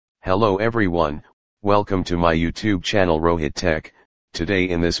Hello everyone, welcome to my YouTube channel ROHIT Tech. Today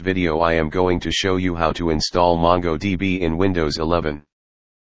in this video I am going to show you how to install MongoDB in Windows 11.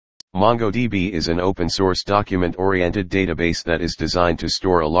 MongoDB is an open-source document-oriented database that is designed to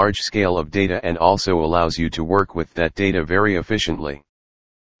store a large scale of data and also allows you to work with that data very efficiently.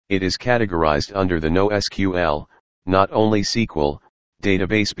 It is categorized under the NoSQL, not only SQL,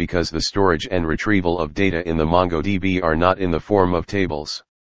 database because the storage and retrieval of data in the MongoDB are not in the form of tables.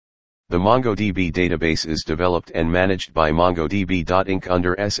 The MongoDB database is developed and managed by MongoDB. Inc.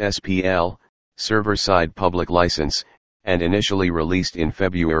 under SSPL, server-side public license, and initially released in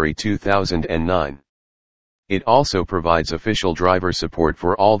February 2009. It also provides official driver support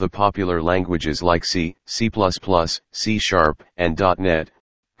for all the popular languages like C, C++, C#, and .NET,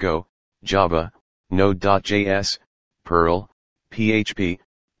 Go, Java, Node.js, Perl, PHP,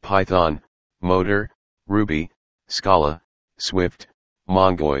 Python, Motor, Ruby, Scala, Swift,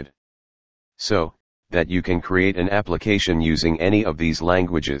 Mongoid. So that you can create an application using any of these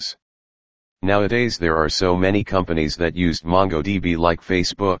languages. Nowadays there are so many companies that used MongoDB like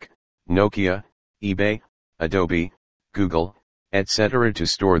Facebook, Nokia, eBay, Adobe, Google, etc. to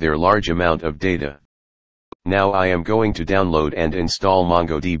store their large amount of data. Now I am going to download and install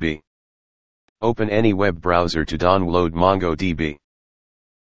MongoDB. Open any web browser to download MongoDB.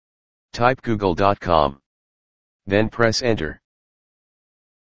 Type google.com. Then press enter.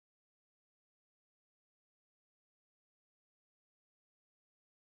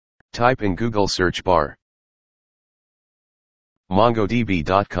 Type in Google search bar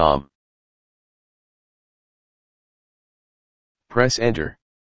MongoDB.com. Press enter.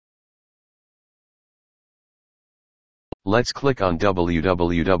 Let's click on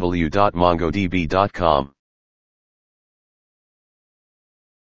www.mongodb.com.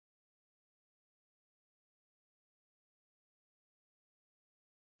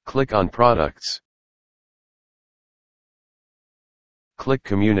 Click on Products. Click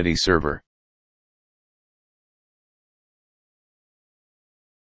Community Server.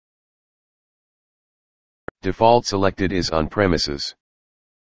 Default selected is on premises.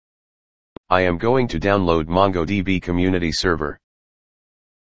 I am going to download MongoDB Community Server.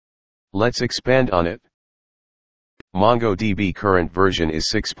 Let's expand on it. MongoDB current version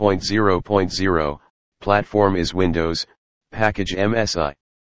is 6.0.0, platform is Windows, package MSI.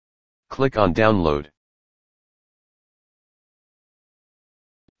 Click on Download.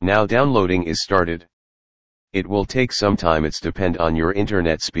 Now downloading is started. It will take some time, it's depend on your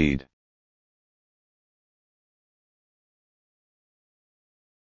internet speed.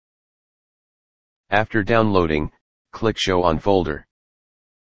 After downloading, click Show on Folder.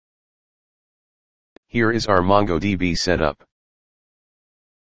 Here is our MongoDB setup.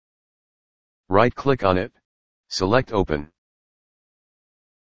 Right-click on it, select Open.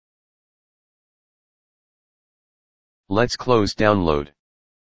 Let's close download.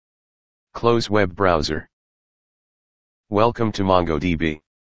 Close web browser. Welcome to MongoDB.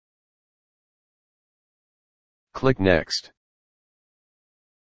 Click Next.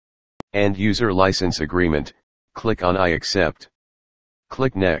 End User License Agreement, click on I accept.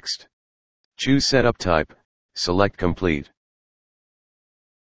 Click Next. Choose Setup Type, select Complete.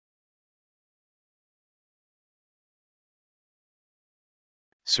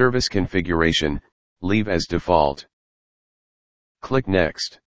 Service Configuration, leave as default. Click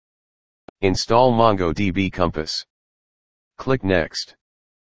Next. Install MongoDB Compass. Click Next.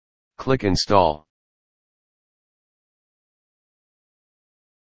 Click Install.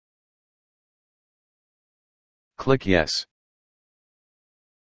 Click Yes.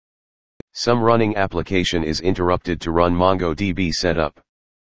 Some running application is interrupted to run MongoDB setup.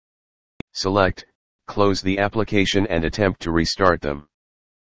 Select, close the application and attempt to restart them.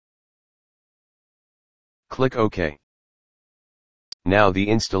 Click OK. Now the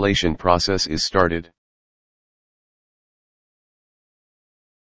installation process is started.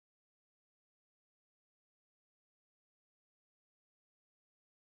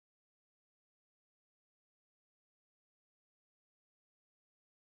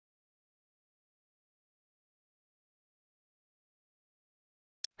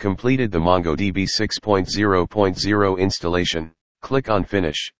 Completed the MongoDB 6.0.0 installation. Click on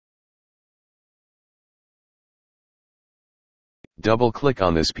Finish. Double-click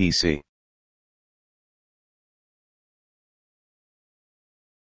on this PC.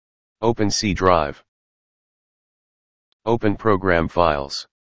 Open C drive. Open Program Files.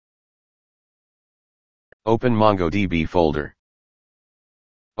 Open MongoDB folder.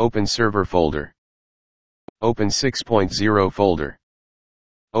 Open Server folder. Open 6.0 folder.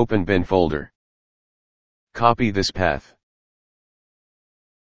 Open bin folder. Copy this path.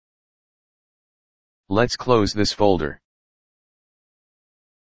 Let's close this folder.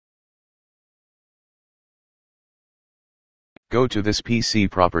 Go to this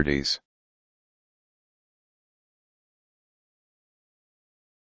PC properties.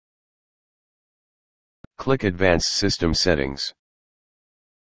 Click Advanced System Settings.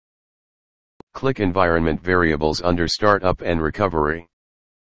 Click Environment Variables under Startup and Recovery.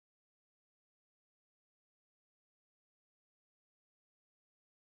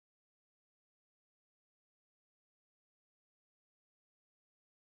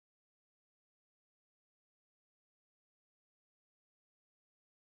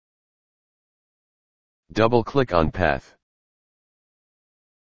 Double-click on Path.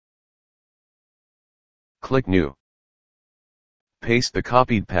 Click New. Paste the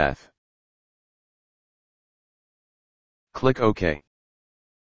copied path. Click OK.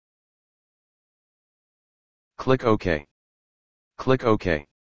 Click OK. Click OK.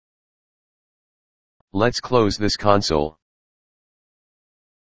 Let's close this console.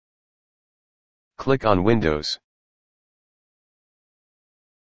 Click on Windows.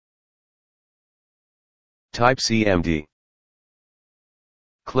 Type CMD.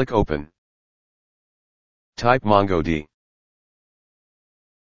 Click Open. Type MongoDB.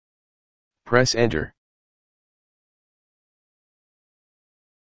 Press Enter.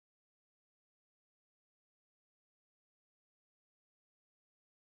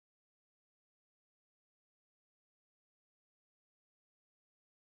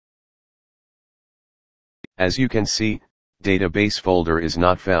 As you can see, database folder is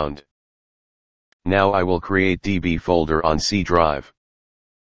not found. Now I will create DB folder on C drive.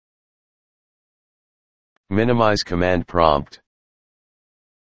 Minimize command prompt.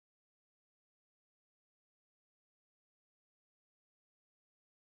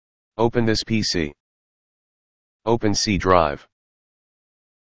 Open this PC. Open C drive.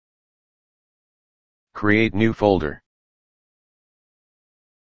 Create new folder.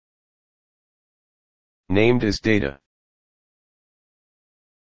 Named as data.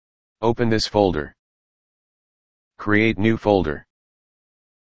 Open this folder. Create new folder.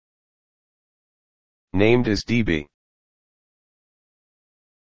 Named as DB.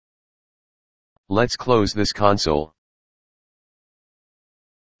 Let's close this console.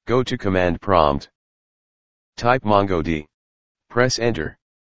 Go to command prompt. Type MongoDB. Press Enter.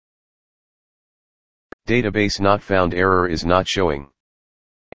 Database not found error is not showing.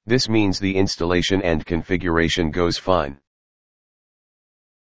 This means the installation and configuration goes fine.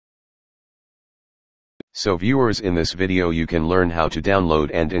 So viewers, in this video you can learn how to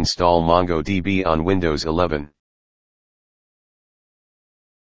download and install MongoDB on Windows 11.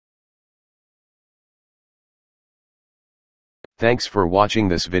 Thanks for watching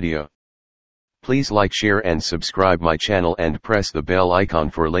this video. Please like, share and subscribe my channel and press the bell icon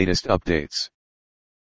for latest updates.